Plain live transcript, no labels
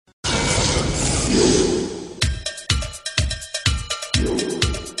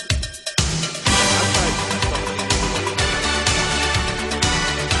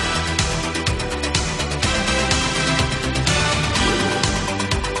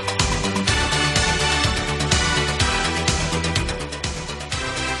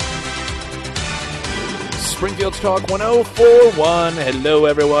Springfield's Talk 1041. Hello,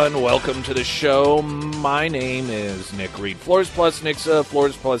 everyone. Welcome to the show. My name is Nick Reed. Floors Plus Nixa,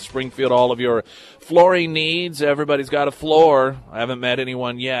 Floors Plus Springfield, all of your flooring needs. Everybody's got a floor. I haven't met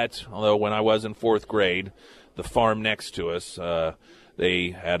anyone yet, although when I was in fourth grade, the farm next to us,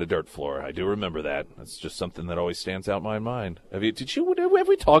 they had a dirt floor. I do remember that. That's just something that always stands out in my mind. Have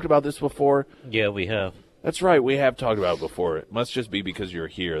we talked about this before? Yeah, we have. That's right. We have talked about it before. It must just be because you're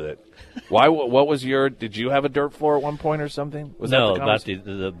here. What was did you have a dirt floor at one point or something? No,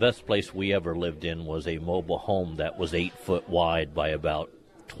 the best place we ever lived in was a mobile home that was 8 foot wide by about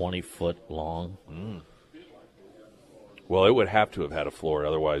 20 foot long. Mm. Well, it would have to have had a floor.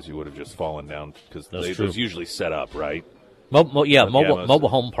 Otherwise, you would have just fallen down because it was usually set up, right? Mobile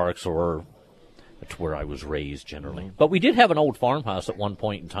home parks that's where I was raised generally. Mm-hmm. But we did have an old farmhouse at one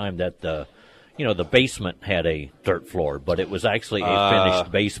point in time that the basement had a dirt floor, but it was actually a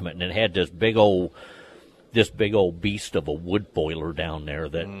finished basement, and it had this big old beast of a wood boiler down there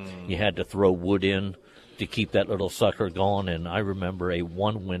that you had to throw wood in to keep that little sucker going. And I remember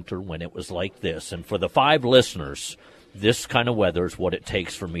one winter when it was like this. And for the 5 listeners, this kind of weather is what it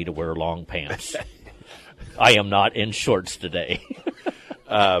takes for me to wear long pants. I am not in shorts today.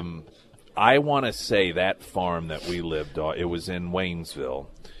 I want to say that farm that we lived on, it was in Waynesville,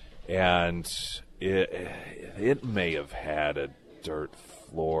 and it may have had a dirt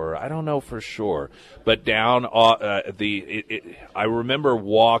floor. I don't know for sure, but down I remember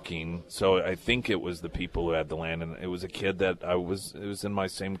walking. So I think it was the people who had the land, and it was a kid that it was in my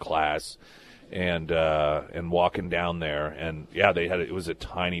same class, and walking down there, and yeah, it was a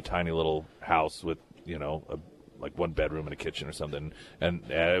tiny little house with like one bedroom and a kitchen or something, and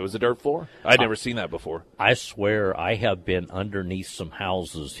it was a dirt floor. I'd never seen that before. I swear I have been underneath some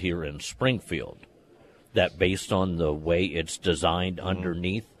houses here in Springfield that, based on the way it's designed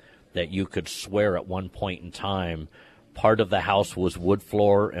underneath, that you could swear at one point in time part of the house was wood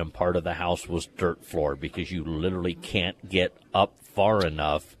floor and part of the house was dirt floor, because you literally can't get up far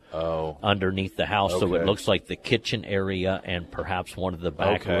enough underneath the house. Okay. So it looks like the kitchen area and perhaps one of the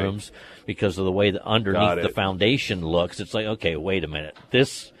back rooms, because of the way that underneath the foundation looks. It's like, okay, wait a minute.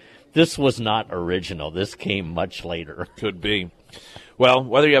 This was not original. This came much later. Could be. Well,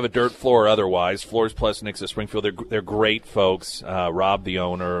 whether you have a dirt floor or otherwise, Floors Plus Nixa Springfield, they're great folks. Rob, the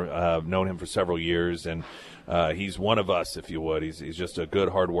owner, I've known him for several years, and he's one of us, if you would. He's just a good,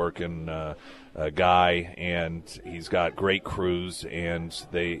 hard-working guy, and he's got great crews, and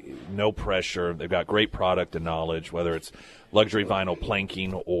no pressure. They've got great product and knowledge, whether it's luxury vinyl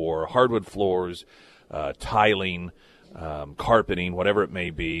planking or hardwood floors, tiling, carpeting, whatever it may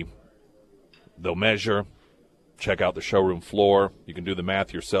be. They'll measure. Check out the showroom floor. You can do the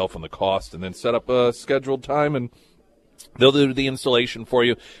math yourself on the cost and then set up a scheduled time, and they'll do the installation for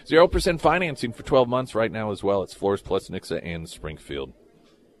you. 0% financing for 12 months right now as well. It's Floors Plus Nixa and Springfield.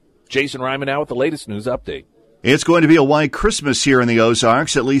 Jason Ryman now with the latest news update. It's going to be a white Christmas here in the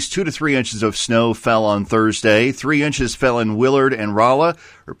Ozarks. At least 2 to 3 inches of snow fell on Thursday. 3 inches fell in Willard and Rolla.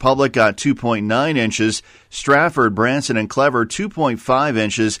 Republic got 2.9 inches. Stratford, Branson, and Clever 2.5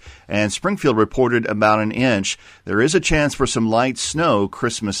 inches. And Springfield reported about an inch. There is a chance for some light snow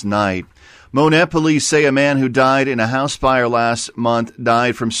Christmas night. Monette police say a man who died in a house fire last month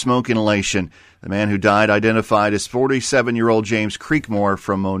died from smoke inhalation. The man who died identified as 47-year-old James Creekmore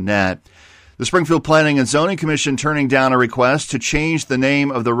from Monette. The Springfield Planning and Zoning Commission turning down a request to change the name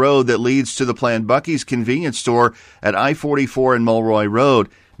of the road that leads to the planned Buc-ee's convenience store at I-44 and Mulroy Road.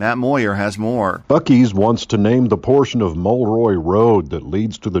 Matt Moyer has more. Buc-ee's wants to name the portion of Mulroy Road that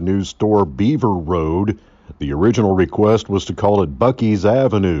leads to the new store Beaver Road. The original request was to call it Buc-ee's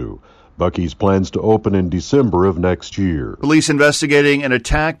Avenue. Buc-ee's plans to open in December of next year. Police investigating an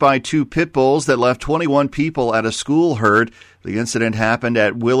attack by 2 pit bulls that left 21 people at a school hurt. The incident happened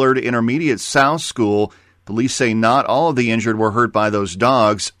at Willard Intermediate South School. Police say not all of the injured were hurt by those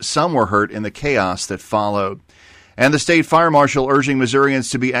dogs. Some were hurt in the chaos that followed. And the state fire marshal urging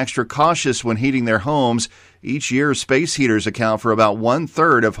Missourians to be extra cautious when heating their homes. Each year, space heaters account for about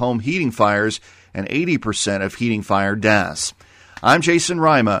 1/3 of home heating fires and 80% of heating fire deaths. I'm Jason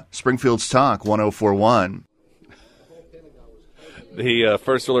Rima, Springfield's Talk 1041. The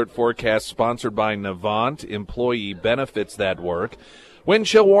First Alert forecast sponsored by Navant. Employee benefits that work. Wind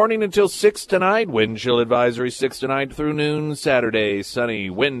chill warning until 6 tonight. Wind chill advisory 6 tonight through noon. Saturday, sunny,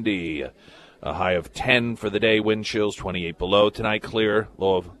 windy. A high of 10 for the day. Wind chills 28 below. Tonight, clear.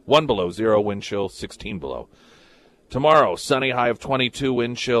 Low of 1 below 0. Wind chill 16 below. Tomorrow, sunny, high of 22,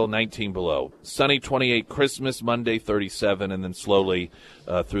 wind chill 19 below. Sunny 28, Christmas, Monday 37, and then slowly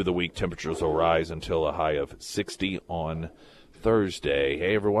through the week, temperatures will rise until a high of 60 on Thursday.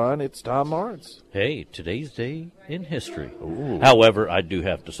 Hey, everyone, it's Tom Martz. Hey, today's day in history. Ooh. However, I do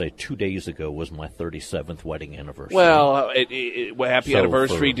have to say 2 days ago was my 37th wedding anniversary. Well, happy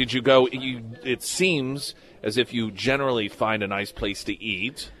anniversary. Did you go? It seems as if you generally find a nice place to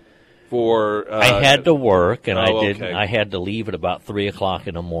eat. I had to work, and okay. I had to leave at about 3 o'clock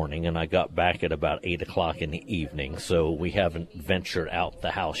in the morning, and I got back at about 8 o'clock in the evening. So we haven't ventured out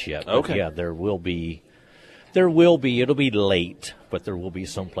the house yet. But okay. Yeah, there will be. It'll be late, but there will be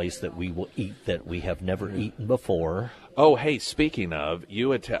some place that we will eat that we have never eaten before. Oh, hey, speaking of,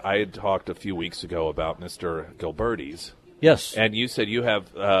 I had talked a few weeks ago about Mr. Gilberti's. Yes. And you said you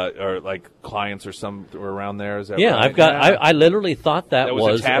have clients or some around there, is that right? I've got. I literally thought that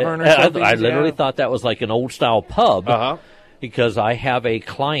was a tavern or something? I literally thought that was like an old-style pub because I have a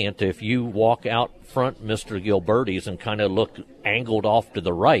client, if you walk out front Mr. Gilberti's and kind of look angled off to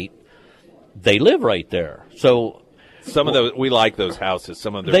the right, they live right there. So some of those, we like those houses.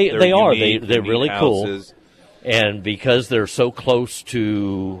 Some of them, they're really houses. Cool. And because they're so close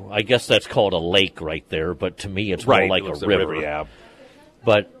to, I guess that's called a lake right there, but to me it's more like a river. Yeah.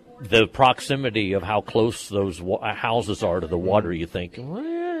 But the proximity of how close those houses are to the water, you think,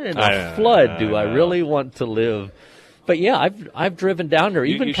 in a flood, do I really want to live? But yeah, I've driven down there,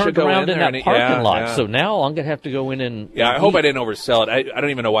 even turned around in that parking lot. Yeah. So now I'm going to have to go in and I hope I didn't oversell it. I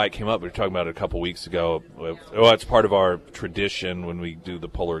don't even know why it came up. We were talking about it a couple weeks ago. Well, it's part of our tradition when we do the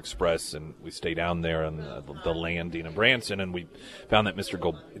Polar Express, and we stay down there on the landing in Branson, and we found that Mr.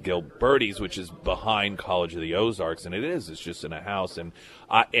 Gilberti's, which is behind College of the Ozarks, and it's just in a house. And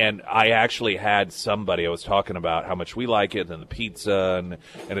I actually had somebody, I was talking about how much we like it, and the pizza,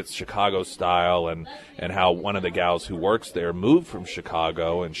 and it's Chicago style, and how one of the gals who works there moved from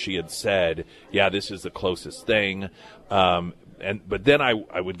Chicago, and she had said, yeah, this is the closest thing. But then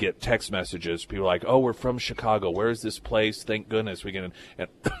I would get text messages. People like, oh, we're from Chicago. Where's this place? Thank goodness we can.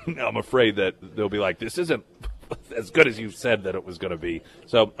 And I'm afraid that they'll be like, this isn't as good as you said that it was going to be.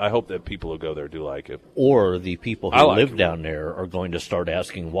 So I hope that people who go there do like it. Or the people who live down there are going to start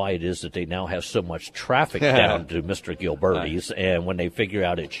asking why it is that they now have so much traffic down to Mr. Gilberti's. And when they figure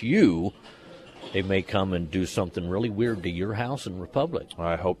out it's you, they may come and do something really weird to your house in Republic.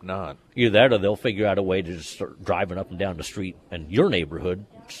 I hope not. Either that or they'll figure out a way to just start driving up and down the street in your neighborhood.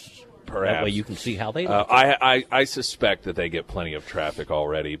 Perhaps. That way you can see how they live. I suspect that they get plenty of traffic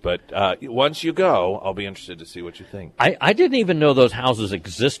already. But once you go, I'll be interested to see what you think. I didn't even know those houses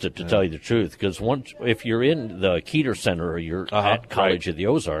existed, to tell you the truth, because if you're in the Keeter Center or you're at College of the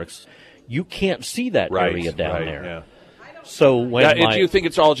Ozarks, you can't see that area down there. Yeah. So when you think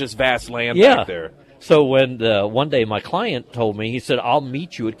it's all just vast land back there. So when one day my client told me, he said, I'll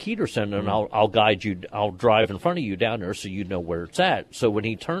meet you at Keeter Center and I'll guide you, I'll drive in front of you down there so you know where it's at. So when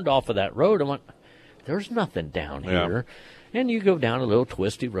he turned off of that road, I went, there's nothing down here. And you go down a little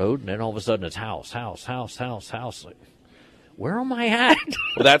twisty road, and then all of a sudden it's house. Like, where am I at?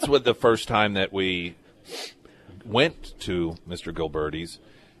 Well, that's what the first time that we went to Mr. Gilberti's,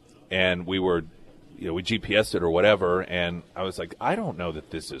 and we were, we GPSed it or whatever, and I was like, I don't know that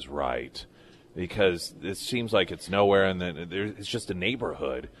this is right. Because it seems like it's nowhere, and then it's just a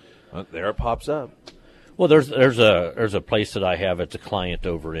neighborhood. Well, there it pops up. Well, there's a place that I have. It's a client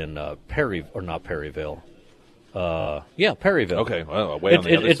over in Perryville. Perryville. Okay, well, way on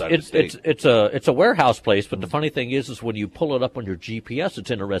the other side of the state. It's a warehouse place, but the funny thing is when you pull it up on your GPS, it's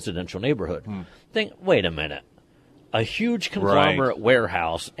in a residential neighborhood. Think, wait a minute, a huge conglomerate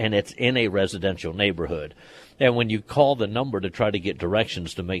warehouse, and it's in a residential neighborhood. And when you call the number to try to get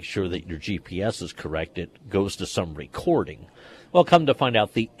directions to make sure that your GPS is correct, it goes to some recording. Well, come to find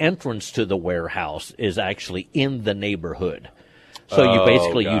out, the entrance to the warehouse is actually in the neighborhood. So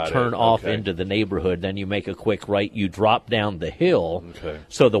you turn off into the neighborhood, then you make a quick right, you drop down the hill. Okay.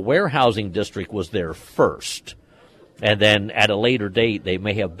 So the warehousing district was there first. And then at a later date, they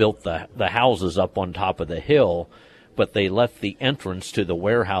may have built the houses up on top of the hill, but they left the entrance to the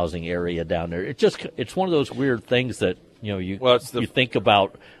warehousing area down there. It's one of those weird things that you think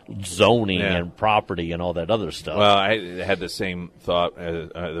about zoning and property and all that other stuff. Well, I had the same thought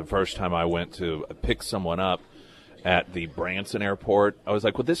the first time I went to pick someone up at the Branson airport. I was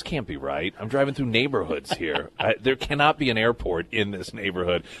like, well, this can't be right. I'm driving through neighborhoods here. There cannot be an airport in this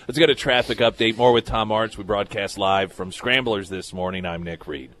neighborhood. Let's get a traffic update. More with Tom Martz. We broadcast live from Scramblers this morning. I'm Nick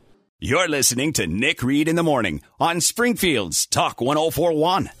Reed. You're listening to Nick Reed in the Morning on Springfield's Talk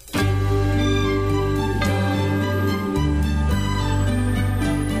 1041.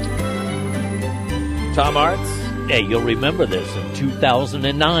 Tom Martz. Hey, you'll remember this in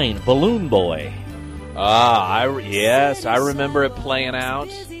 2009, Balloon Boy. Yes, I remember it playing out.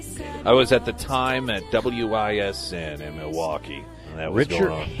 I was at the time at WISN in Milwaukee. And that was Richard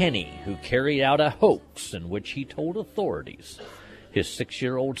going on. Henney, who carried out a hoax in which he told authorities his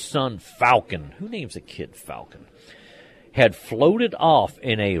 6-year-old son, Falcon, who names a kid Falcon, had floated off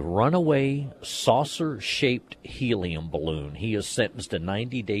in a runaway saucer-shaped helium balloon. He is sentenced to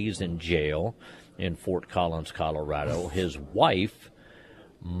 90 days in jail in Fort Collins, Colorado. His wife,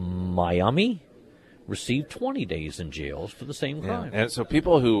 Miami, received 20 days in jail for the same crime. And so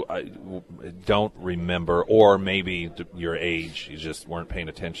people who don't remember, or maybe your age, you just weren't paying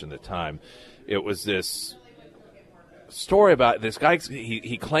attention at the time, it was this story about this guy.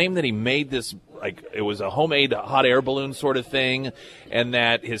 He claimed that he made this, like, it was a homemade hot air balloon sort of thing, and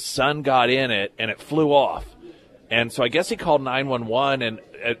that his son got in it and it flew off. And so I guess he called 911,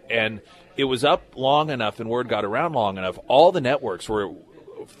 and it was up long enough and word got around long enough. All the networks were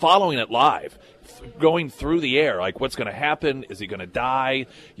following it live, going through the air, like, what's going to happen? Is he going to die?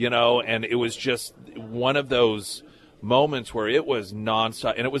 And it was just one of those moments where it was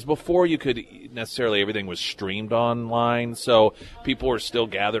nonstop, and it was before you could necessarily, everything was streamed online, so people were still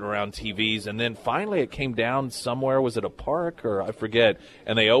gathered around TVs, and then finally it came down somewhere, was it a park, or I forget,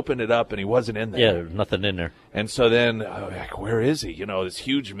 and they opened it up and he wasn't in there. Yeah, there's nothing in there. And so then, like, where is he? This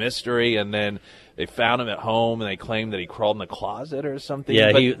huge mystery, and then they found him at home, and they claimed that he crawled in the closet or something.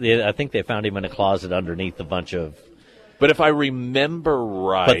 Yeah, I think they found him in a closet underneath a bunch of... But if I remember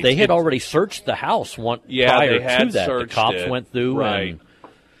right... But they had already searched the house prior to that. The cops went through. Right.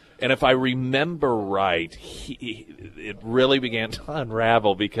 And if I remember right, it really began to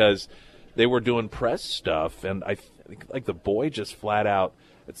unravel because they were doing press stuff, and I think, like, the boy just flat out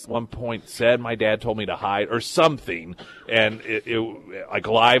at one point said, "My dad told me to hide," or something, and it like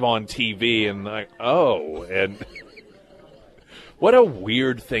live on TV, and like, oh, and... What a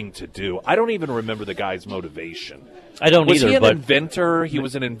weird thing to do. I don't even remember the guy's motivation. I don't either. Was he an but inventor? He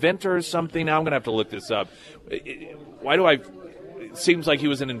was an inventor or something? Now I'm going to have to look this up. Why do it seems like he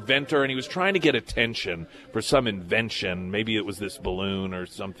was an inventor, and he was trying to get attention for some invention. Maybe it was this balloon or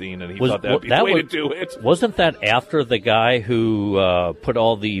something, and he thought that would be the way to do it. Wasn't that after the guy who put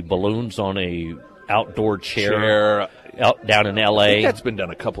all the balloons on a outdoor chair out down in L.A.? I think that's been done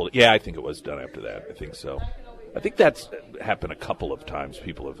I think it was done after that. I think so. I think that's happened a couple of times.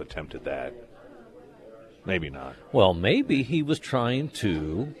 People have attempted that. Maybe not. Well, maybe he was trying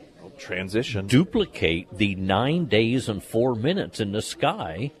to transition, duplicate the 9 days and 4 minutes in the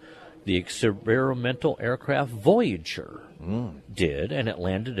sky the experimental aircraft Voyager did, and it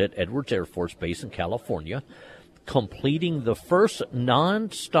landed at Edwards Air Force Base in California, completing the first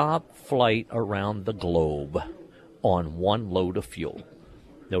non-stop flight around the globe on one load of fuel.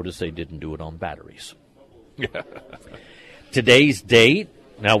 Notice they didn't do it on batteries. Today's date,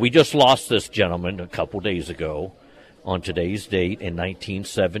 now we just lost this gentleman a couple days ago. On today's date in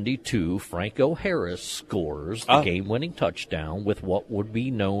 1972, Franco Harris scores the game-winning touchdown with what would be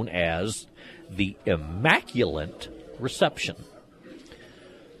known as the Immaculate Reception.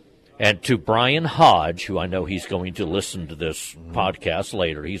 And to Brian Hodge, who I know he's going to listen to this podcast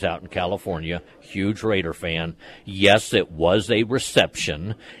later, he's out in California, huge Raider fan. Yes, it was a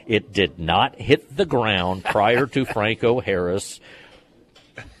reception. It did not hit the ground prior to Franco Harris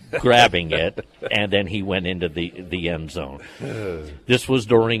grabbing it, and then he went into the end zone. This was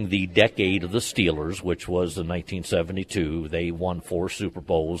during the decade of the Steelers, which was in 1972. They won 4 Super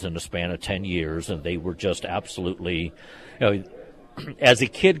Bowls in the span of 10 years, and they were just absolutely... as a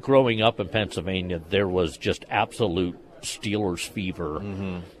kid growing up in Pennsylvania, there was just absolute Steelers fever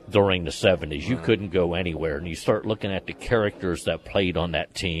during the 70s. You couldn't go anywhere, and you start looking at the characters that played on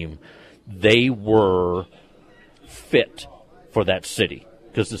that team. They were fit for that city,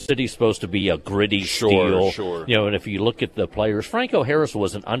 because the city's supposed to be a gritty steel. Sure. And if you look at the players, Franco Harris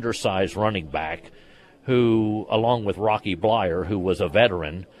was an undersized running back who, along with Rocky Bleier, who was a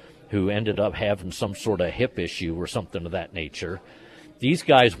veteran, who ended up having some sort of hip issue or something of that nature. These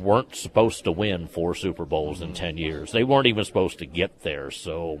guys weren't supposed to win 4 Super Bowls in 10 years. They weren't even supposed to get there.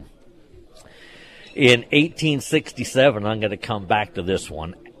 So in 1867, I'm going to come back to this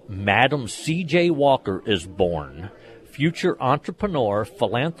one, Madam C.J. Walker is born. Future entrepreneur,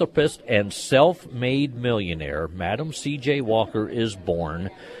 philanthropist, and self-made millionaire, Madam C.J. Walker is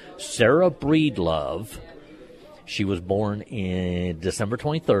born. Sarah Breedlove. She was born in December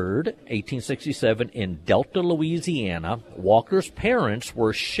 23rd, 1867, in Delta, Louisiana. Walker's parents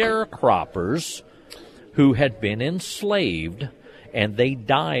were sharecroppers who had been enslaved, and they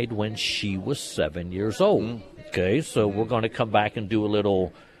died when she was 7 years old. Okay, so we're going to come back and do a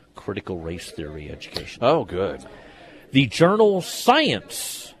little critical race theory education. Oh, good. The journal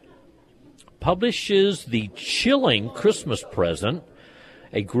Science publishes the chilling Christmas present.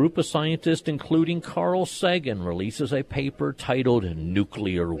 A group of scientists, including Carl Sagan, releases a paper titled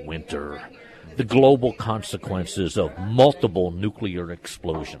Nuclear Winter: The Global Consequences of Multiple Nuclear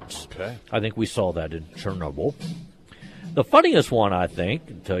Explosions. Okay. I think we saw that in Chernobyl. The funniest one, I think,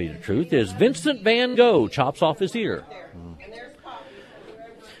 to tell you the truth, is Vincent van Gogh chops off his ear.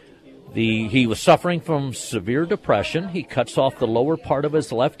 He was suffering from severe depression. He cuts off the lower part of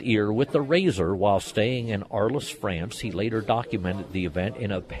his left ear with a razor while staying in Arles, France. He later documented the event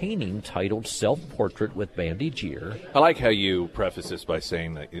in a painting titled Self-Portrait with Bandaged Ear. I like how you preface this by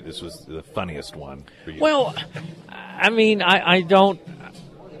saying that this was the funniest one for you. Well, I mean, I don't.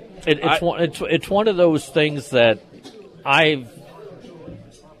 It's one of those things that I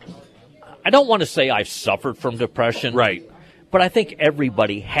don't want to say I've suffered from depression, right? But I think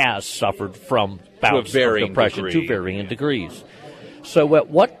everybody has suffered from bouts of depression to varying degrees. So, at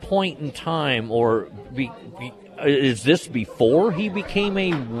what point in time, or is this before he became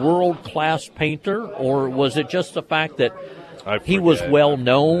a world-class painter, or was it just the fact that he was well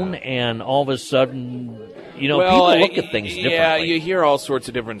known and all of a sudden, people look at things differently? Yeah, you hear all sorts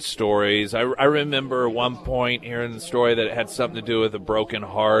of different stories. I remember one point hearing the story that it had something to do with a broken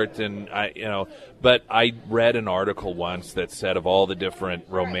heart, and but I read an article once that said of all the different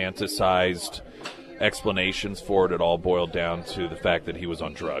romanticized explanations for it, it all boiled down to the fact that he was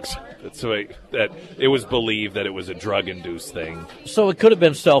on drugs. So that it was believed that it was a drug-induced thing. So it could have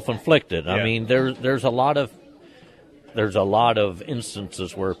been self-inflicted. Yeah. I mean, there's a lot of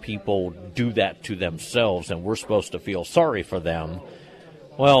instances where people do that to themselves, and we're supposed to feel sorry for them.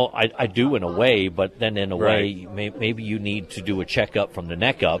 Well, I do in a way, but then in a way, maybe you need to do a checkup from the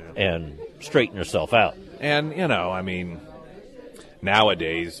neck up and straighten yourself out. And,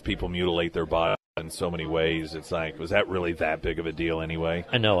 nowadays people mutilate their body in so many ways. It's like, was that really that big of a deal anyway?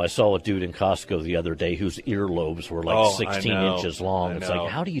 I know. I saw a dude in Costco the other day whose earlobes were like 16 inches long. It's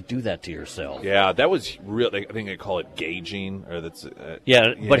like, how do you do that to yourself? Yeah, that was real. I think they call it gauging, or that's.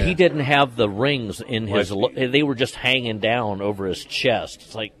 But he didn't have the rings in his. They were just hanging down over his chest.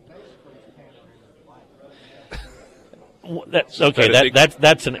 It's like. That's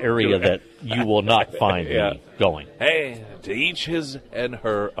an area that you will not find me going. Hey, to each his and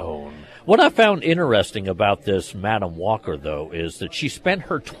her own. What I found interesting about this Madam Walker, though, is that she spent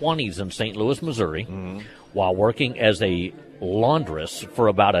her 20s in St. Louis, Missouri, while working as a laundress for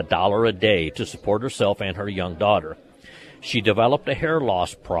about $1 a day to support herself and her young daughter. She developed a hair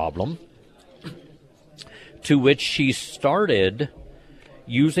loss problem, to which she started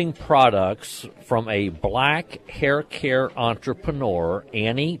using products from a black hair care entrepreneur,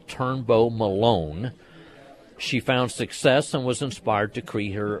 Annie Turnbow Malone. She found success and was inspired to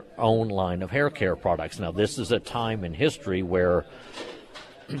create her own line of hair care products. Now, this is a time in history where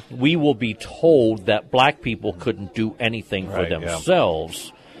we will be told that black people couldn't do anything for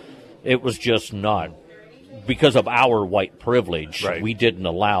themselves. Yeah. It was just not. Because of our white privilege, we didn't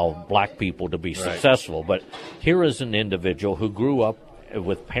allow black people to be successful. But here is an individual who grew up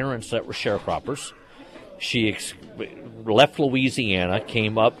with parents that were sharecroppers. She left Louisiana,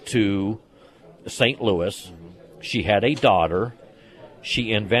 came up to St. Louis. She had a daughter.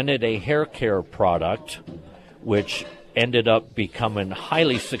 She invented a hair care product, which ended up becoming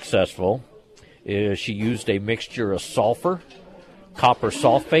highly successful. She used a mixture of sulfur, copper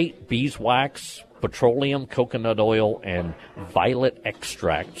sulfate, beeswax, petroleum, coconut oil, and violet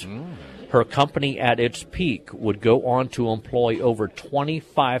extract. Her company at its peak would go on to employ over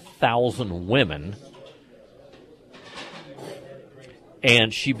 25,000 women,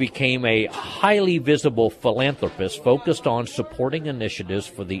 and she became a highly visible philanthropist focused on supporting initiatives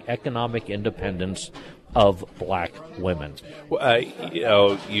for the economic independence of black women.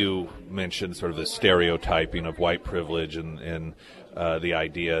 Well, you mentioned sort of the stereotyping of white privilege and the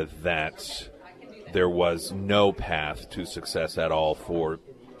idea that there was no path to success at all for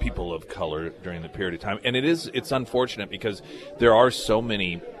people of color during the period of time. And it's unfortunate because there are so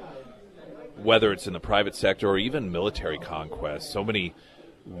many, whether it's in the private sector or even military conquest, so many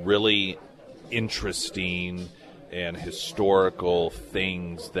really interesting and historical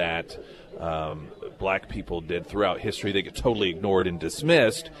things that black people did throughout history that get totally ignored and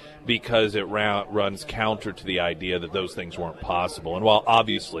dismissed because it runs counter to the idea that those things weren't possible. And while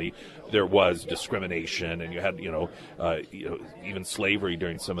obviously there was discrimination and you had, even slavery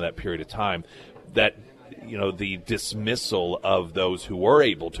during some of that period of time, that, the dismissal of those who were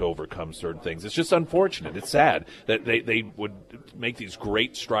able to overcome certain things. It's just unfortunate. It's sad that they would make these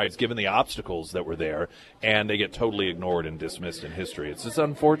great strides given the obstacles that were there, and they get totally ignored and dismissed in history. It's just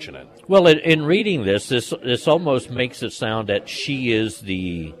unfortunate. Well, in reading this almost makes it sound that she is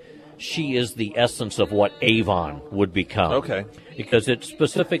the she is the essence of what Avon would become. Okay. Because it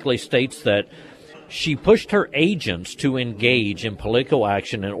specifically states that she pushed her agents to engage in political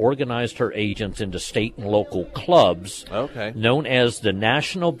action and organized her agents into state and local clubs known as the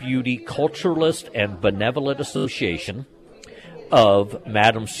National Beauty Culturalist and Benevolent Association of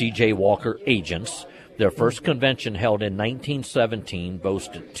Madam C.J. Walker Agents. Their first convention, held in 1917,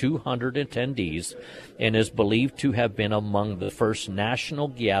 boasted 200 attendees and is believed to have been among the first national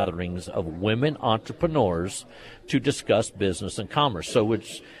gatherings of women entrepreneurs to discuss business and commerce. So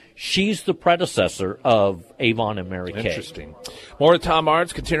she's the predecessor of Avon and Mary Kay. Interesting. More with Tom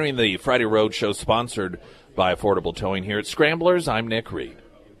Martz, continuing the Friday Road Show, sponsored by Affordable Towing here at Scramblers. I'm Nick Reed.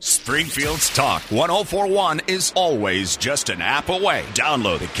 Springfield's Talk 1041 is always just an app away.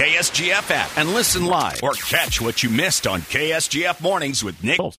 Download the KSGF app and listen live or catch what you missed on KSGF Mornings with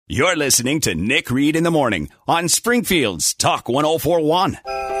Nick. You're listening to Nick Reed in the Morning on Springfield's Talk 1041.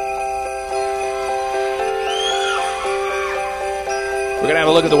 We're going to have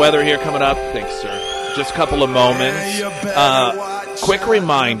a look at the weather here coming up. Thanks, sir. Just a couple of moments. Quick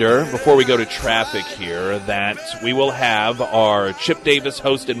reminder before we go to traffic here that we will have our Chip Davis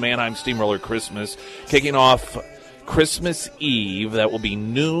hosted Mannheim Steamroller Christmas kicking off Christmas Eve. That will be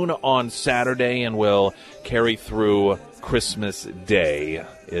noon on Saturday and will carry through Christmas Day.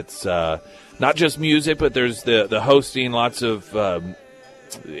 It's not just music, but there's the hosting, lots of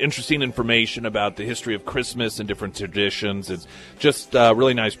interesting information about the history of Christmas and different traditions. It's just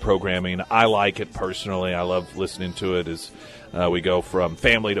really nice programming. I like it personally. I love listening to it as we go from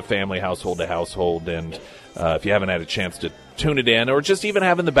family to family, household to household. And if you haven't had a chance to tune it in or just even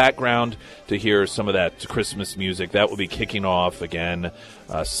have in the background to hear some of that Christmas music, that will be kicking off again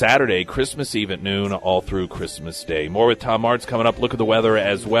Saturday, Christmas Eve at noon, all through Christmas Day. More with Tom Martz coming up. Look at the weather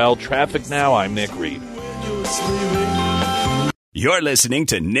as well. Traffic now. I'm Nick Reed. You're listening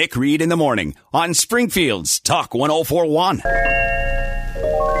to Nick Reed in the Morning on Springfield's Talk 1041.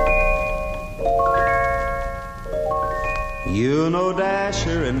 You know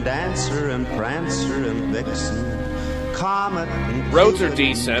Dasher and Dancer and Prancer and Vixen, Comet and Roads are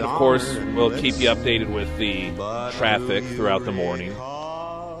decent. Of course, we'll keep you updated with the traffic throughout the morning.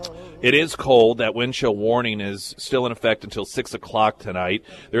 It is cold. That wind chill warning is still in effect until 6 o'clock tonight.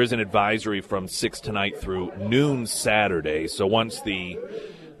 There is an advisory from 6 tonight through noon Saturday. So once the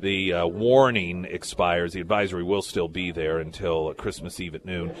warning expires, the advisory will still be there until Christmas Eve at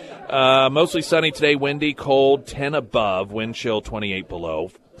noon. Mostly sunny today, windy, cold, 10 above, wind chill 28 below.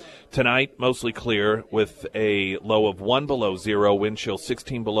 Tonight, mostly clear with a low of 1 below 0, wind chill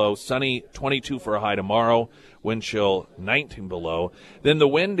 16 below, sunny 22 for a high tomorrow, wind chill 19 below. Then the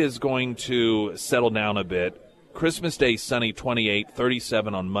wind is going to settle down a bit. Christmas Day, sunny 28,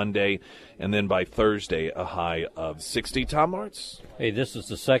 37 on Monday, and then by Thursday, a high of 60. Tom Martz? Hey, this is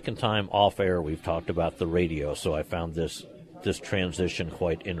the second time off air we've talked about the radio, so I found this transition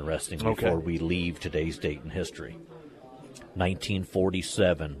quite interesting before we leave today's date in history.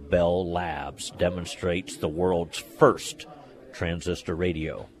 1947, Bell Labs demonstrates the world's first transistor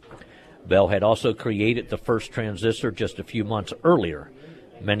radio. Bell had also created the first transistor just a few months earlier.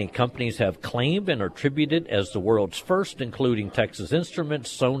 Many companies have claimed and attributed as the world's first, including Texas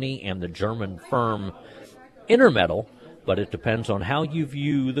Instruments, Sony, and the German firm Intermetal, but it depends on how you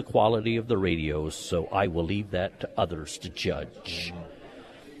view the quality of the radios, so I will leave that to others to judge.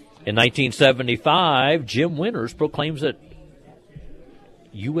 In 1975, Jim Winters proclaims that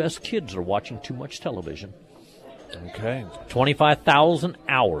U.S. kids are watching too much television. Okay. 25,000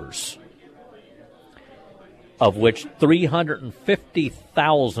 hours, of which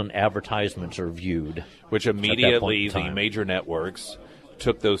 350,000 advertisements are viewed. Which immediately the major networks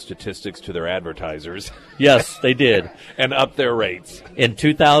took those statistics to their advertisers. Yes, they did. And upped their rates. In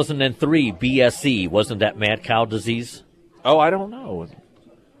 2003, BSE, wasn't that mad cow disease? Oh, I don't know.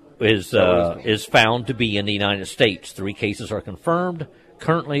 Is found to be in the United States. 3 cases are confirmed.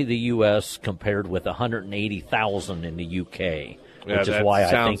 Currently, the U.S. compared with 180,000 in the U.K., which is why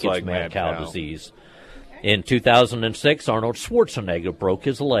I think it's mad cow disease. In 2006, Arnold Schwarzenegger broke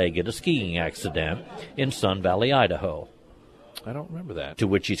his leg at a skiing accident in Sun Valley, Idaho. I don't remember that. To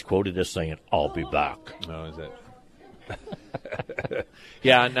which he's quoted as saying, "I'll be back." Oh, is it?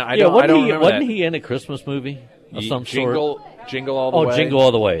 Yeah, no, I don't remember that. Wasn't he in a Christmas movie of some sort? Jingle All the Way? Oh, Jingle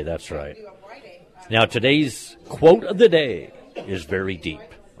All the Way, that's right. Now, today's quote of the day is very deep.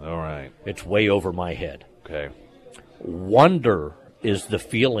 All right. It's way over my head. Okay. Wonder is the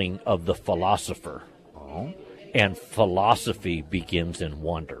feeling of the philosopher. Oh. And philosophy begins in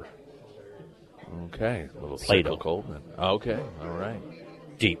wonder. Okay. A little Plato. cyclical. Okay. All right.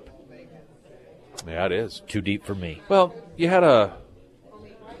 Deep. Yeah, it is. Too deep for me. Well, you had a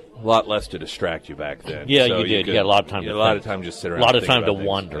A lot less to distract you back then. Yeah, So you did. could- You had a lot of time to a lot think. of time just sit around. A lot of and think time to about things.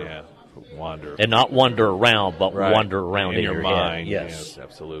 wonder. Yeah, wander. And not wander around, but Right. wander around in your head. mind. Yes.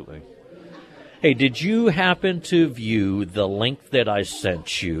 Absolutely. Hey, did you happen to view the link that I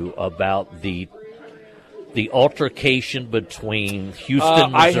sent you about the altercation between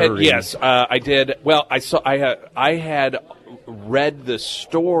Houston, Missouri? I did. Well, I had read the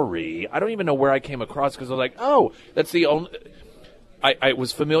story. I don't even know where I came across because I was like, oh, that's the only. I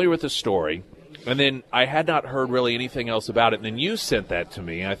was familiar with the story, and then I had not heard really anything else about it. And then you sent that to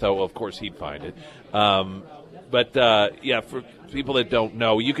me, and I thought, well, of course he'd find it. For people that don't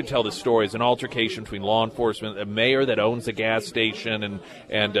know, you can tell the story. It's an altercation between law enforcement, a mayor that owns a gas station,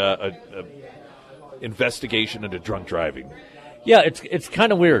 and a investigation into drunk driving. Yeah, it's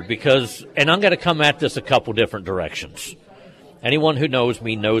kind of weird because, and I'm going to come at this a couple different directions. Anyone who knows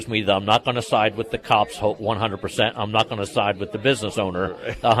me that I'm not going to side with the cops 100%. I'm not going to side with the business owner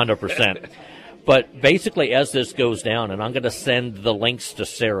 100%. But basically, as this goes down, and I'm going to send the links to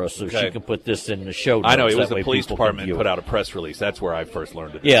Sarah so she can put this in the show notes. I know, it was that the way police people can department view put it. out a press release. That's where I first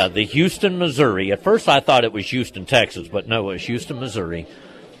learned it. Yeah, the Houston, Missouri. At first I thought it was Houston, Texas, but no, it was Houston, Missouri.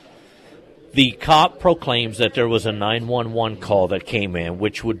 The cop proclaims that there was a 911 call that came in,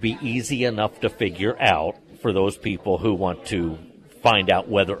 which would be easy enough to figure out for those people who want to find out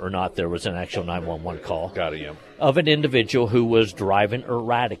whether or not there was an actual 911 call. Got it, yeah. Of an individual who was driving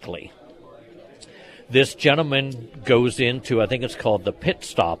erratically. This gentleman goes into, I think it's called the Pit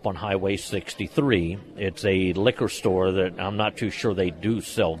Stop on Highway 63. It's a liquor store that I'm not too sure they do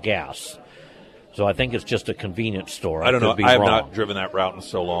sell gas. So I think it's just a convenience store. I don't know. could be I have wrong. not driven that route in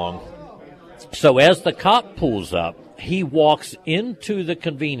so long. So as the cop pulls up, he walks into the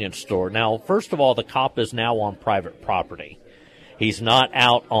convenience store. Now, first of all, the cop is now on private property. He's not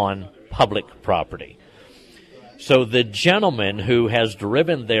out on public property. So the gentleman who has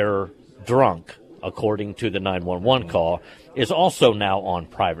driven there drunk, according to the 911 call, is also now on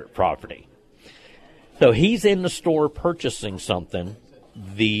private property. So he's in the store purchasing something.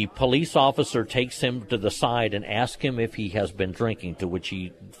 The police officer takes him to the side and asks him if he has been drinking, to which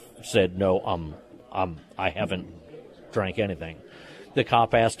he said, no, I haven't drank anything. The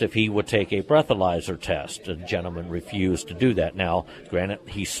cop asked if he would take a breathalyzer test. The gentleman refused to do that. Now, granted,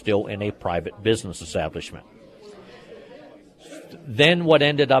 he's still in a private business establishment. Then what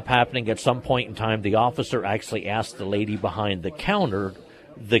ended up happening at some point in time, the officer actually asked the lady behind the counter,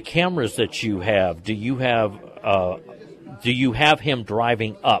 the cameras that you have, do you have him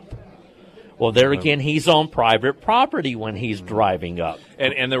driving up? Well, there again, he's on private property when he's driving up.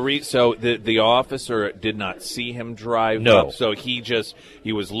 And the officer did not see him drive No. up, so he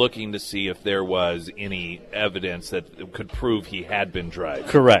was looking to see if there was any evidence that could prove he had been driving.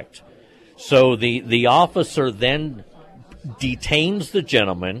 Correct. So the officer then detains the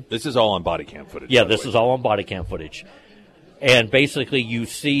gentleman. This is all on body cam footage. Yeah, by the this way. is all on body cam footage. And basically, you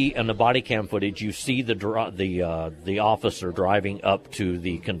see in the body cam footage, you see the officer driving up to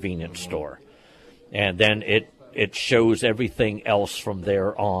the convenience store, and then it shows everything else from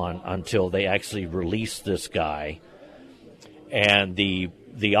there on until they actually release this guy. And the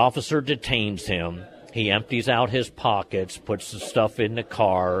officer detains him. He empties out his pockets, puts the stuff in the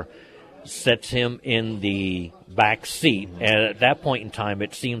car, sets him in the back seat, and at that point in time,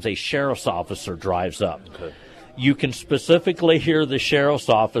 it seems a sheriff's officer drives up. Okay. You can specifically hear the sheriff's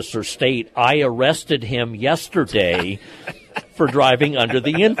officer state, "I arrested him yesterday for driving under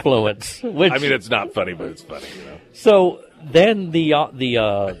the influence." Which, I mean, it's not funny, but it's funny. You know? so then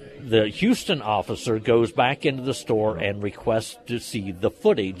the Houston officer goes back into the store and requests to see the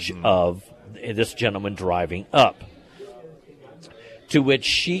footage of this gentleman driving up. To which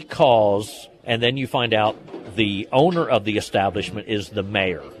she calls, and then you find out the owner of the establishment is the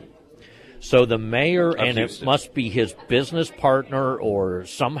mayor. So the mayor, and Houston. it must be his business partner or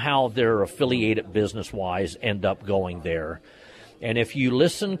somehow they're affiliated business-wise, end up going there. And if you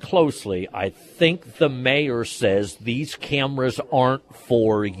listen closely, I think the mayor says these cameras aren't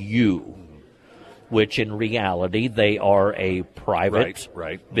for you, which in reality they are a private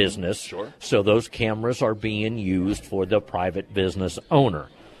Right. business. Sure. So those cameras are being used for the private business owner.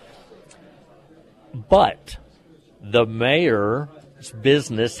 But the mayor's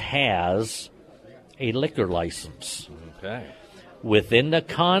business has a liquor license. Okay. Within the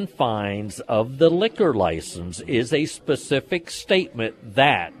confines of the liquor license is a specific statement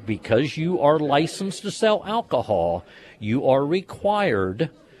that because you are licensed to sell alcohol, you are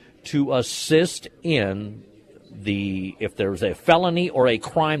required to assist in if there's a felony or a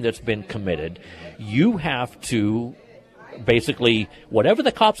crime that's been committed, you have to basically, whatever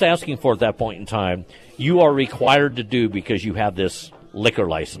the cop's asking for at that point in time, you are required to do because you have this liquor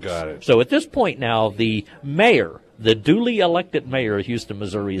license. Got it. So at this point now, the mayor, the duly elected mayor of Houston,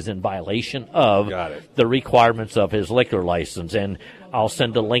 Missouri, is in violation of the requirements of his liquor license. And I'll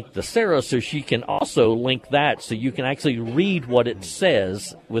send a link to Sarah so she can also link that so you can actually read what it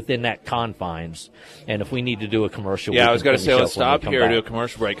says within that confines. And if we need to do a commercial, I was going to say, let's stop here and do a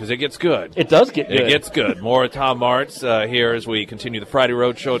commercial break because it gets good. It does get good. It gets good. More of Tom Martz here as we continue the Friday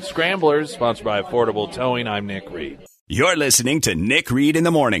Road Show at Scramblers, sponsored by Affordable Towing. I'm Nick Reed. You're listening to Nick Reed in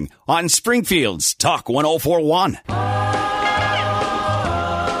the Morning on Springfield's Talk 104.1. All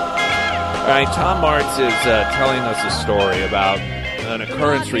right, Tom Martz is telling us a story about an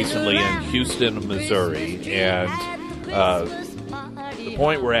occurrence recently in Houston, Missouri, and the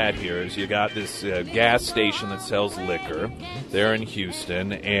point we're at here is you got this gas station that sells liquor there in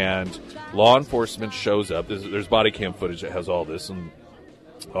Houston, and law enforcement shows up. There's body cam footage that has all this, and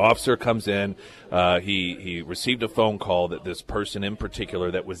the officer comes in. He received a phone call that this person in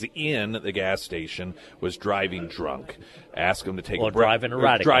particular that was in the gas station was driving drunk. Asked him to take driving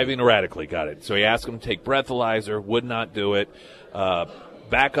erratically. Driving erratically, got it. So he asked him to take breathalyzer, would not do it.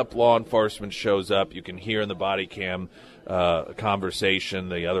 Backup law enforcement shows up. You can hear in the body cam conversation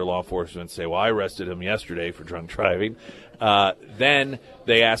the other law enforcement say, well, I arrested him yesterday for drunk driving. Then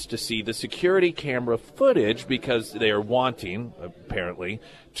they asked to see the security camera footage because they are wanting, apparently,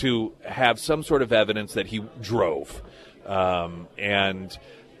 to have some sort of evidence that he drove. The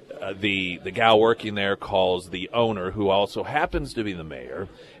gal working there calls the owner, who also happens to be the mayor,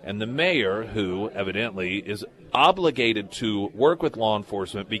 and the mayor, who evidently is obligated to work with law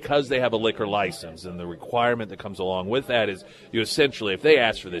enforcement because they have a liquor license, and the requirement that comes along with that is you essentially, if they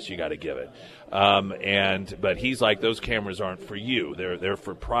ask for this, you got to give it. But he's like, those cameras aren't for you; they're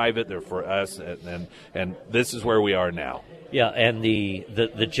for private, they're for us, and this is where we are now. Yeah, and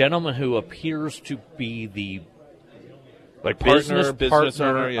the gentleman who appears to be the business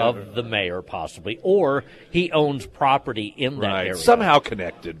partner owner, of the mayor, possibly, or he owns property in that area. Somehow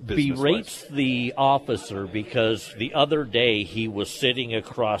connected. Berates the officer because the other day he was sitting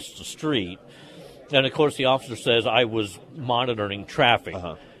across the street, and of course the officer says, I was monitoring traffic.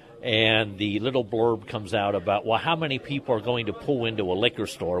 And the little blurb comes out about, well, how many people are going to pull into a liquor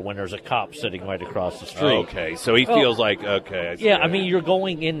store when there's a cop sitting right across the street? Okay, so he feels like, okay. I mean, you're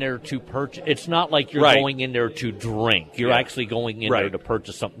going in there to purchase. It's not like you're going in there to drink. You're actually going in there to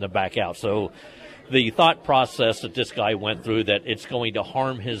purchase something to back out. So the thought process that this guy went through, that it's going to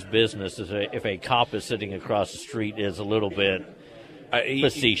harm his business if a cop is sitting across the street, is a little bit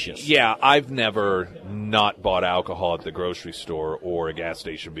facetious. Yeah, I've never not bought alcohol at the grocery store or a gas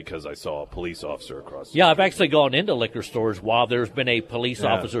station because I saw a police officer across the street. I've actually gone into liquor stores while there's been a police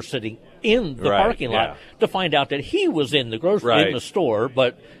officer sitting in the parking lot to find out that he was in the in the store,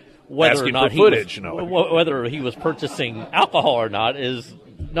 but whether or not whether he was purchasing alcohol or not is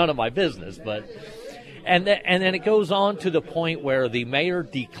none of my business. But and then it goes on to the point where the mayor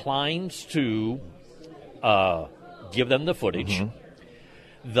declines to give them the footage.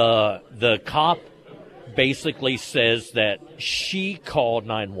 The cop basically says that she called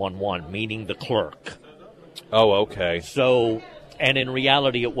 911, meaning the clerk. Oh, okay. So, and in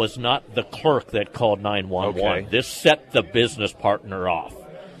reality, it was not the clerk that called 911. Okay. This set the business partner off.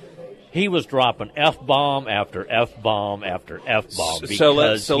 He was dropping F-bomb after F-bomb after F-bomb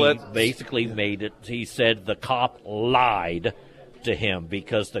because he basically made it. He said the cop lied to him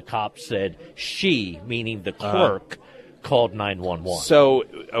because the cop said she, meaning the clerk, called 911. So,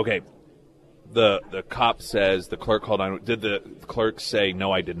 okay, the cop says the clerk called 911. Did the clerk say,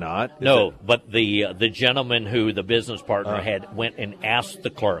 no, I did not? But the gentleman who the business partner had went and asked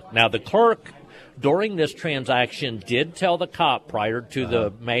the clerk. Now, the clerk, during this transaction, did tell the cop prior to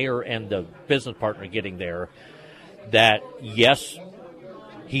the mayor and the business partner getting there that, yes,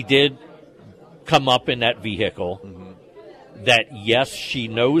 he did come up in that vehicle. That, yes, she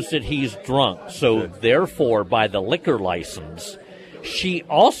knows that he's drunk, so therefore, by the liquor license, she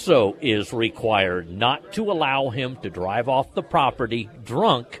also is required not to allow him to drive off the property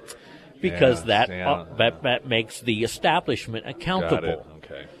drunk because that makes the establishment accountable. Got it.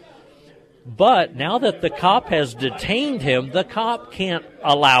 Okay. But now that the cop has detained him, the cop can't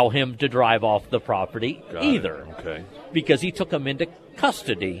allow him to drive off the property either. Okay. Because he took him into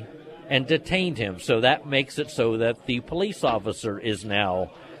custody and detained him. So that makes it so that the police officer is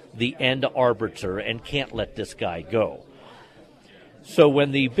now the end arbiter and can't let this guy go. So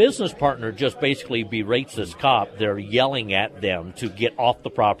when the business partner just basically berates this cop, they're yelling at them to get off the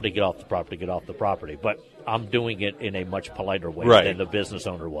property, get off the property, get off the property. But I'm doing it in a much politer way than the business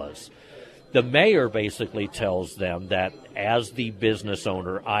owner was. The mayor basically tells them that as the business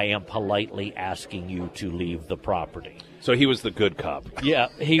owner, I am politely asking you to leave the property. So he was the good cop. Yeah,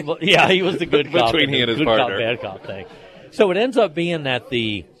 he was the good cop. Between he and his good partner. Cop, bad cop thing. So it ends up being that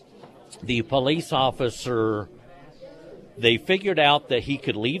the police officer, they figured out that he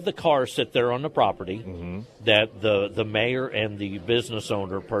could leave the car sit there on the property, that the mayor and the business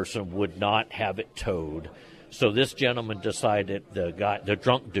owner person would not have it towed. So this gentleman decided, the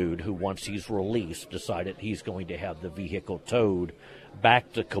drunk dude who once he's released, decided he's going to have the vehicle towed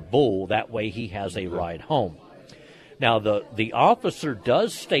back to Kabul. That way he has a ride home. Now, the officer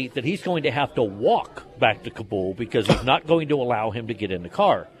does state that he's going to have to walk back to Kabul because he's not going to allow him to get in the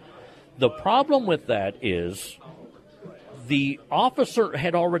car. The problem with that is the officer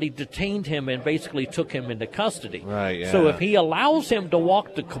had already detained him and basically took him into custody. Right, yeah. So if he allows him to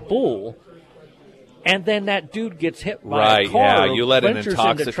walk to Kabul, and then that dude gets hit by a car, you let an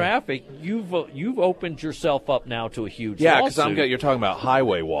into traffic, you've opened yourself up now to a huge because lawsuit. you're talking about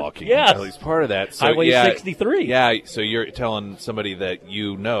highway walking. Yes. At least part of that. So, Highway 63. Yeah, so you're telling somebody that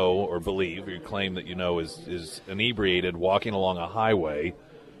you know or believe, or you claim that you know is inebriated walking along a highway.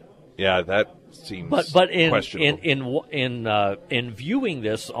 Yeah, that seems but in questionable. in viewing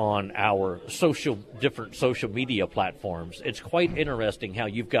this on our different social media platforms, it's quite interesting how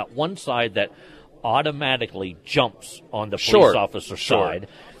you've got one side that automatically jumps on the police officer side.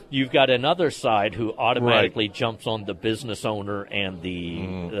 You've got another side who automatically jumps on the business owner and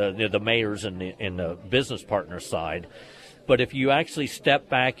the mayors and the business partner side. But if you actually step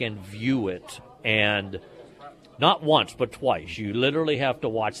back and view it, and not once but twice, you literally have to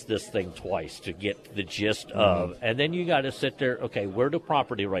watch this thing twice to get the gist of, and then you got to sit there. Okay, where do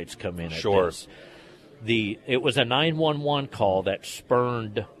property rights come in? At this? It was a 911 call that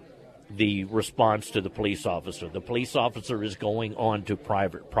spurned the response to the police officer. The police officer is going on to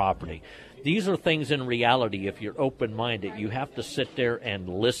private property. These are things in reality, if you're open-minded, you have to sit there and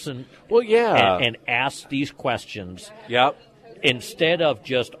listen and ask these questions. Yep. Instead of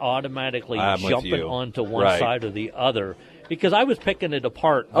just automatically jumping onto one side or the other. Because I was picking it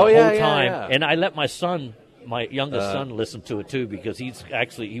apart the whole time, and I let my youngest son listen to it too, because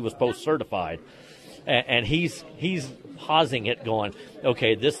he was post-certified. And he's pausing it, going,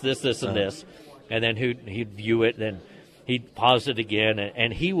 okay, this, and this, and then he'd view it, then he'd pause it again,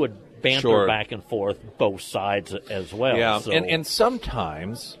 and he would banter back and forth both sides as well. Yeah, so. and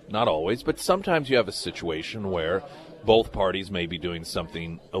sometimes, not always, but sometimes you have a situation where both parties may be doing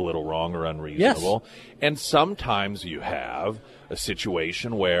something a little wrong or unreasonable, and sometimes you have a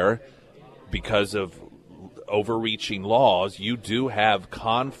situation where, because of overreaching laws, you do have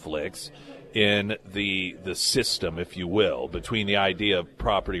conflicts in the system, if you will, between the idea of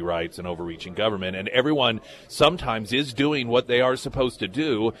property rights and overreaching government. And everyone sometimes is doing what they are supposed to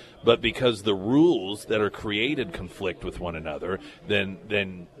do, but because the rules that are created conflict with one another,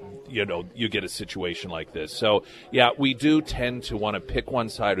 then you get a situation like this. So, yeah, we do tend to want to pick one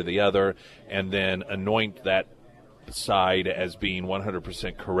side or the other and then anoint that side as being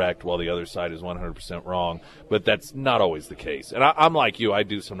 100% correct while the other side is 100% wrong, but that's not always the case. And I'm like you, I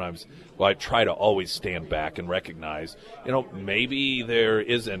do sometimes, I try to always stand back and recognize, maybe there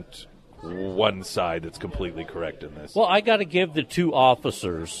isn't one side that's completely correct in this. Well, I got to give the two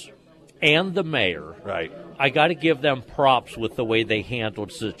officers and the mayor, right, I got to give them props with the way they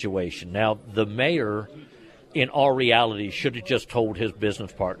handled the situation. Now, the mayor, in all reality, should have just told his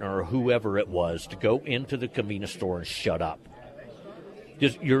business partner or whoever it was to go into the convenience store and shut up.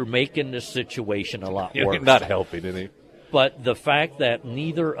 You're making this situation a lot worse. You're not helping any. But the fact that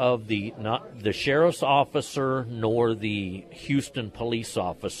neither of the sheriff's officer nor the Houston police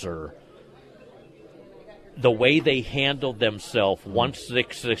officer, the way they handled themselves once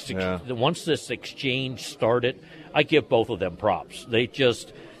this exchange started, I give both of them props.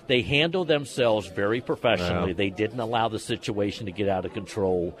 They handled themselves very professionally. They didn't allow the situation to get out of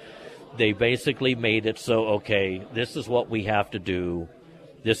control. They basically made it so, okay, this is what we have to do.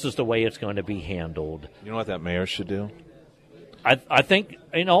 This is the way it's going to be handled. You know what that mayor should do? I think,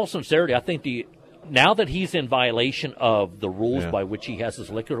 in all sincerity, I think now that he's in violation of the rules by which he has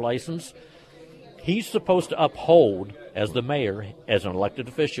his liquor license, he's supposed to uphold, as the mayor, as an elected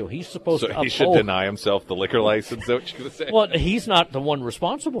official, he's supposed to uphold. So he should deny himself the liquor license, is that what you're going to say? Well, he's not the one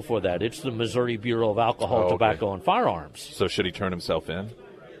responsible for that. It's the Missouri Bureau of Alcohol, Tobacco, and Firearms. So should he turn himself in?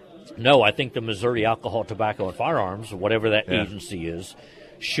 No, I think the Missouri Alcohol, Tobacco, and Firearms, whatever that agency is,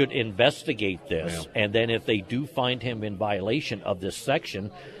 should investigate this. And then if they do find him in violation of this section,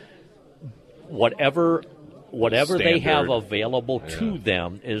 whatever they have available to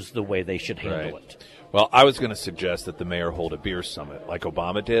them is the way they should handle it. Well, I was going to suggest that the mayor hold a beer summit like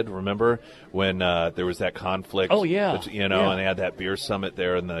Obama did. Remember when there was that conflict? Oh, yeah. And they had that beer summit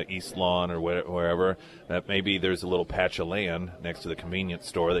there in the East Lawn or wherever. That maybe there's a little patch of land next to the convenience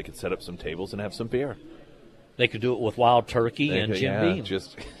store. They could set up some tables and have some beer. They could do it with Wild Turkey and Jim Beam.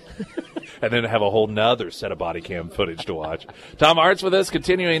 And then have a whole nother set of body cam footage to watch. Tom Hart's with us,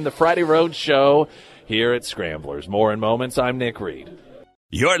 continuing the Friday Road Show here at Scramblers. More in moments. I'm Nick Reed.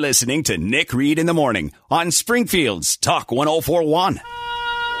 You're listening to Nick Reed in the Morning on Springfield's Talk 1041.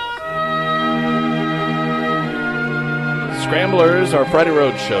 Scramblers, our Friday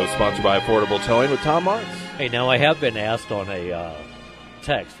Road Show, sponsored by Affordable Towing with Tom Martz. Hey, now I have been asked on a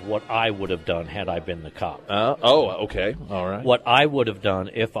text what I would have done had I been the cop. Okay. All right. What I would have done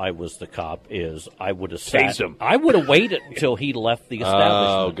if I was the cop is I would have Tased him. I would have waited until he left the establishment.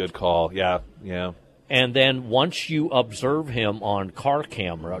 Oh, good call. Yeah. And then once you observe him on car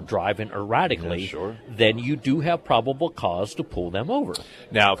camera driving erratically, then you do have probable cause to pull them over.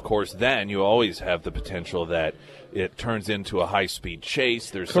 Now, of course, then you always have the potential that it turns into a high-speed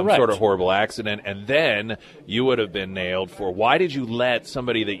chase. There's some sort of horrible accident, and then you would have been nailed for why did you let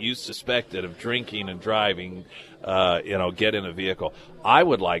somebody that you suspected of drinking and driving, get in a vehicle? I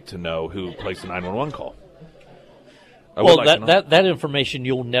would like to know who placed the 911 call. That information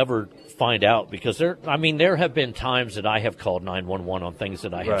you'll never find out because there have been times that I have called 911 on things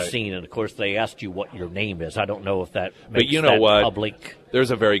that I have seen, and of course they asked you what your name is. I don't know if that makes but you know that what? Public.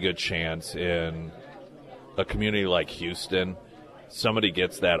 There's a very good chance in a community like Houston, somebody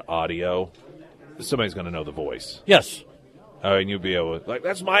gets that audio, somebody's going to know the voice. Yes. And you'll be able to,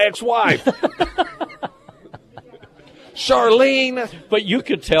 that's my ex-wife. Charlene. But you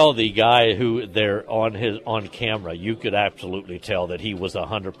could tell the guy who they're on camera, you could absolutely tell that he was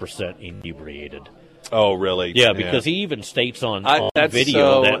 100% inebriated. Oh, really? Yeah, because he even states on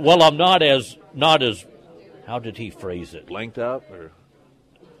video that, I'm not as how did he phrase it? Blanked up? Or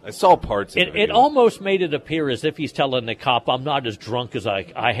I saw parts of it. It almost made it appear as if he's telling the cop, I'm not as drunk as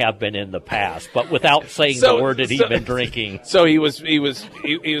I have been in the past, but without saying the word that he'd been drinking. So he was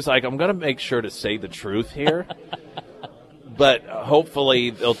like, I'm going to make sure to say the truth here. But hopefully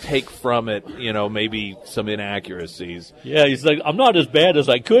they'll take from it, maybe some inaccuracies. Yeah, he's like, I'm not as bad as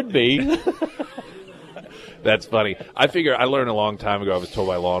I could be. That's funny. I learned a long time ago, I was told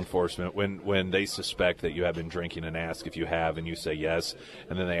by law enforcement, when they suspect that you have been drinking and ask if you have, and you say yes,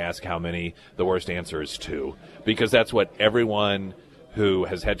 and then they ask how many, the worst answer is 2. Because that's what everyone who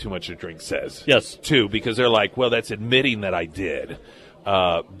has had too much to drink says. Yes. 2, because they're like, well, that's admitting that I did.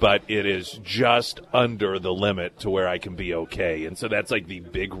 But it is just under the limit to where I can be okay. And so that's like the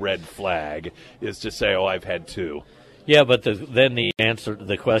big red flag is to say, I've had 2. Yeah, but then the answer to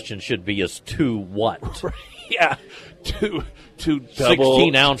the question should be is 2 what? Yeah, 2 double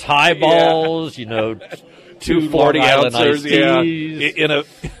 16-ounce highballs, 2 40 ounces, in a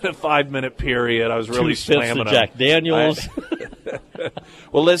 5-minute period. I was really slamming 2 Jack Daniels.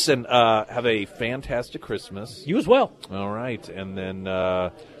 Well, listen, have a fantastic Christmas. You as well. All right, and then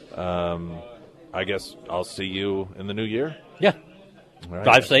I guess I'll see you in the new year. Yeah. Right.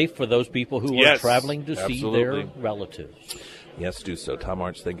 Drive safe for those people who are traveling to see their relatives. Yes, do so. Tom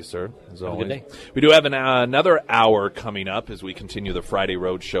Arch, thank you, sir, as always. Have a good day. We do have another hour coming up as we continue the Friday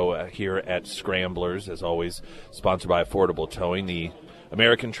Road Show here at Scramblers, as always, sponsored by Affordable Towing, the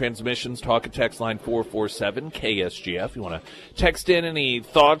American Transmissions Talk and Text Line 447-KSGF. You want to text in any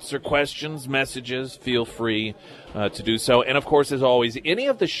thoughts or questions, messages, feel free to do so. And, of course, as always, any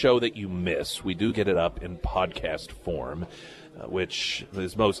of the show that you miss, we do get it up in podcast form, which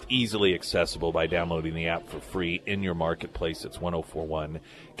is most easily accessible by downloading the app for free in your marketplace. It's 1041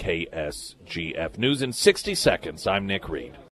 KSGF. News in 60 seconds. I'm Nick Reed.